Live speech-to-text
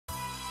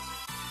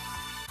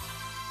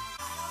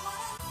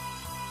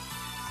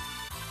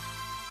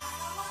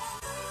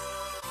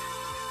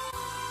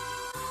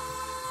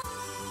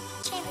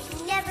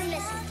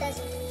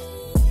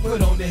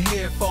Put on the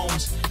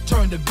headphones,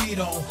 turn the beat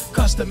on.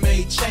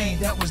 Custom-made chain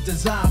that was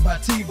designed by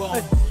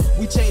T-Bone.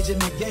 We changing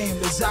the game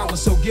this hour,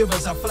 so give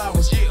us our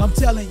flowers. I'm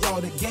telling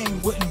y'all the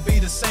game wouldn't be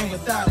the same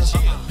without us.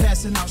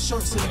 Passing out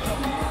shirts to the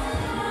couple.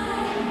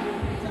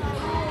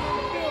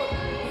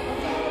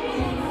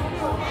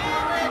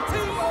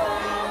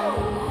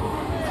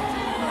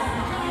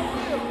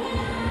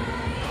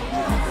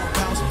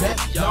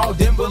 Y'all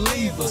didn't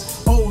believe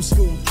us. Old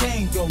school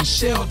Kango,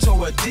 Shell to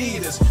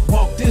Adidas.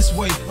 Walk this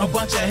way, a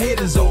bunch of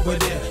haters over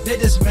there. They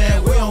just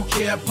mad, we don't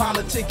care.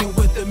 Politicking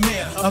with the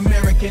mayor.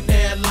 American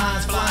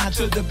Airlines flying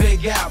to the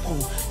Big Apple.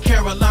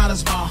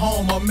 Carolina's my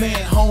home, my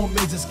man home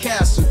is his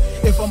castle.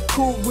 If I'm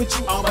cool with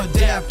you, I'ma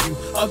dap you.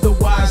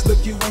 Otherwise,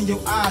 look you in your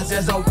eyes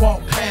as I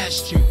walk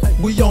past you.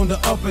 We on the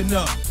up and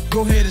up.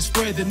 Go ahead and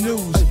spread the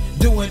news.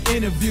 Doing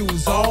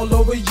interviews all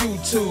over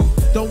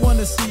YouTube. Don't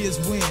wanna see us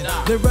win,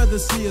 they'd rather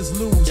see us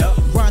lose.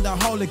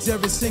 Grindaholics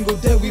every single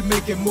day, we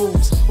making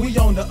moves. We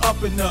on the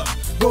up and up.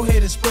 Go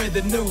ahead and spread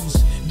the news.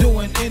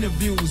 Doing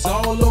interviews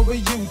all over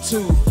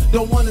YouTube.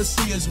 Don't wanna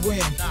see us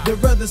win,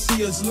 they'd rather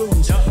see us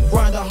lose.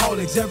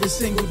 Grindaholics every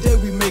single day,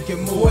 we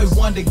making moves.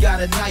 Boy Wonder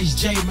got a nice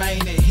J,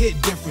 man, it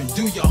hit different.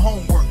 Do your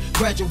homework.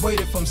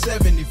 Graduated from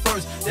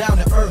 71st, down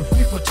to earth.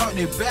 People turn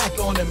their back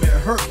on him, it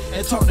hurt.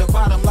 And talked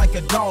about him like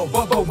a dog,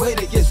 but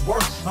wait, it gets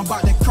worse. I'm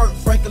about to Kirk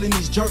Franklin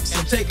these jerks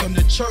and take him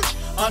to church.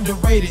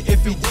 Underrated,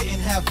 if he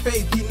didn't have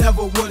faith, he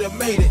never would've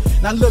made it.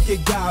 Now look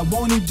at God,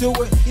 won't he do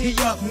it? He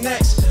up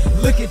next.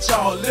 Look at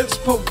y'all, lips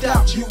poked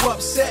out, you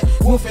upset.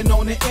 Woofing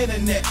on the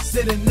internet,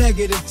 sending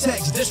negative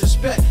text.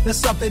 Disrespect, that's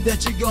something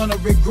that you're gonna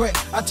regret.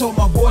 I told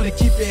my boy to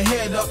keep your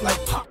head up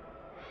like pop.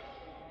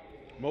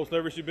 Most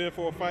nervous you been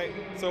for a fight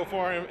so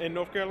far in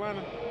North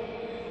Carolina?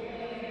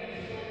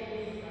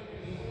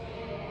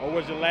 Or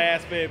was your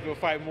last Fayetteville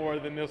fight more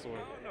than this one?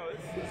 No,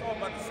 it's all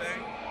about the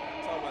same.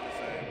 It's all about the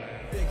same, man.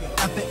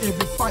 After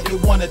every fight, they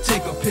wanna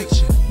take a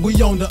picture.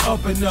 We on the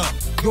up and up.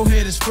 Go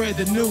ahead and spread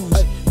the news.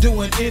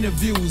 Doing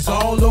interviews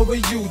all over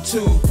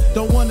YouTube.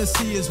 Don't wanna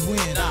see us win,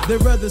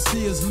 they'd rather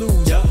see us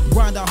lose.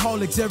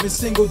 Grindaholics every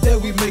single day,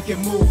 we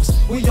making moves.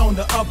 We on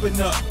the up and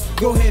up.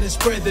 Go ahead and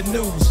spread the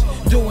news.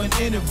 Doing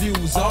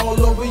interviews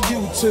all over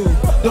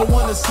YouTube. Don't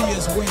wanna see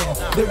us win,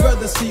 they'd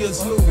rather see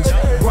us lose.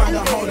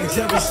 Grindaholics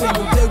every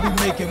single day, we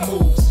making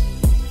moves.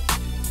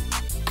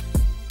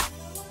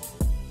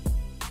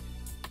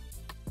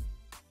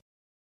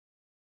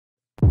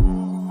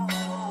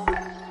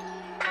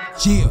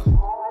 Yeah,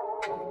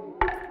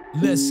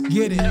 let's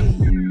get it.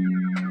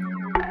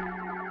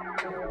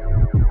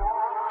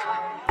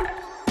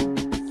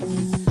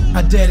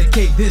 I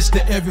dedicate this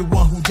to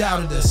everyone who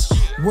doubted us.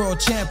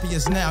 World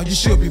champions now, you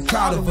should be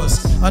proud of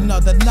us.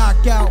 Another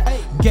knockout,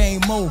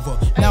 game over.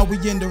 Now we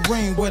in the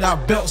ring with our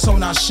belts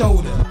on our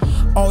shoulder.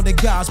 All the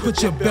guys,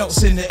 put your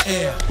belts in the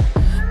air.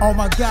 All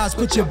my guys,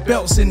 put your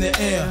belts in the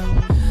air.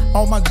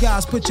 All my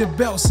guys, put your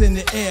belts in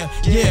the air.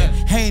 Yeah,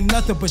 ain't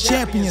nothing but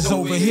champions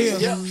over here.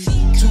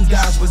 Two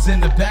guys was in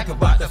the back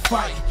about to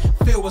fight.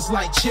 Phil was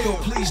like, chill,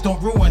 please don't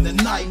ruin the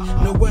night.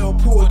 Noel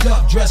pulled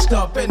up, dressed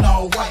up in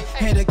all white.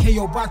 Had a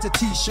KO Boxer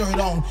t-shirt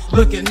on,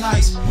 looking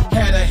nice.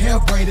 Had a hair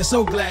braided,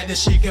 so glad that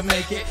she can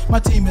make it. My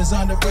team is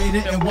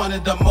underrated and one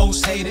of the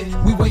most hated.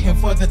 We waiting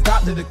for the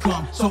doctor to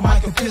come, so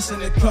Mike can piss in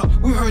the cup.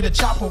 We heard a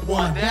chopper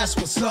won, that's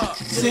what's up.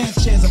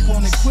 Sanchez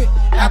opponent quit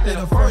after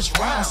the first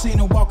round. Seen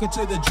him walk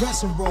into the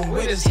dressing room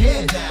with his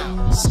head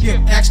down. Skip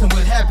asked him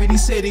what happened, he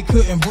said he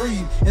couldn't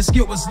breathe. And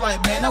Skip was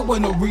like, man, that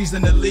wasn't no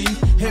reason to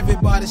leave.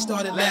 Everybody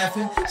started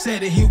laughing,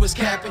 said that he was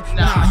capping.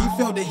 Nah, he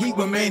felt the heat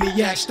when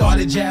Maniac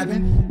started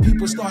jabbing.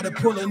 People started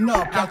pulling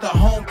up after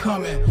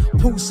homecoming.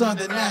 Pooh sung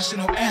the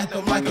national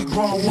anthem like a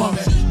grown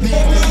woman. Me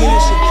and Khalil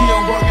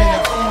Shaquille working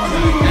the corner.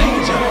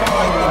 Danger,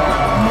 like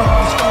the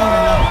was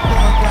falling out.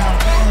 Playground,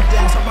 man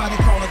down, somebody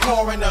call a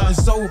coroner.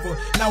 It's over,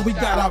 now we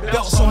got our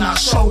belts on our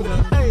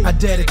shoulder. I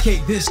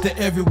dedicate this to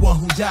everyone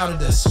who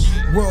doubted us.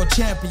 World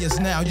champions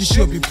now, you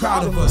should be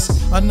proud of us.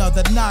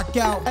 Another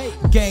knockout,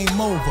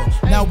 game over.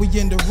 Now we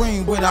in the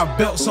ring with our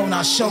belts on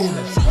our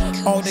shoulders.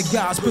 All the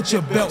guys, put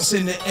your belts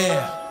in the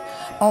air.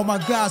 All my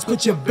guys,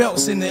 put your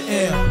belts in the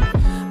air.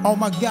 All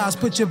my guys,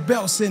 put your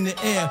belts in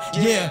the air.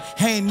 Yeah,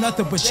 ain't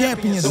nothing but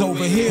champions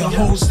over here. The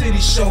whole city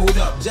showed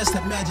up, just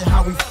imagine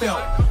how we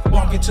felt.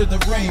 Walking to the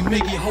ring,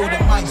 Mickey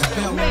holding Mike's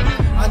belt.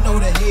 I know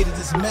the haters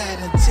is mad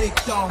and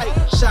ticked off.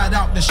 Shout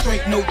out the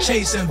Straight No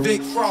Chase and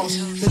Vic Frost.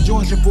 The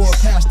Georgia boy,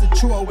 Pastor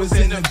Troy, was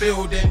in the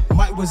building.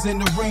 Mike was in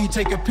the ring,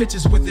 taking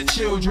pictures with the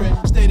children.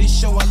 Steady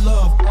showing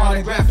love,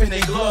 autographing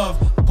they glove.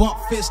 Bump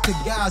fists to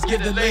guys,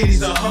 give the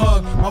ladies a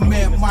hug. My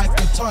man Michael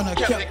Turner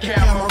kept the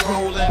camera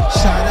rolling.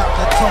 Shout out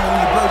to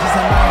Tony Burgess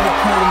and Molly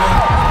Coleman.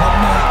 My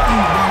man E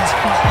runs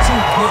part 2,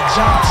 good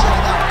job.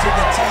 Shout out to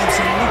the team,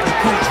 salute the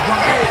coach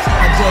Ryan.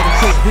 I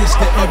dedicate this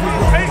to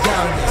everyone who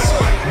doubted us.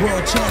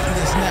 World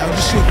champions now,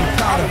 you should be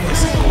proud of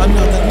us.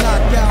 Another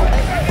knockout,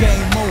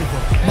 game over.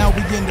 Now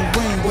we in the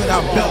ring with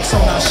our belts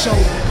on our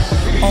shoulders.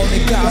 All the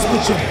guys,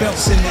 put your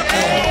belts in the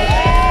air.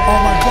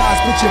 All my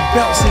guys, put your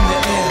belts in the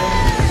air.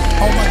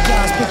 All my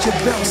guys, put your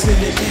belts in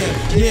the air.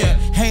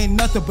 Yeah, ain't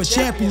nothing but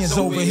champions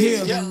over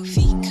here.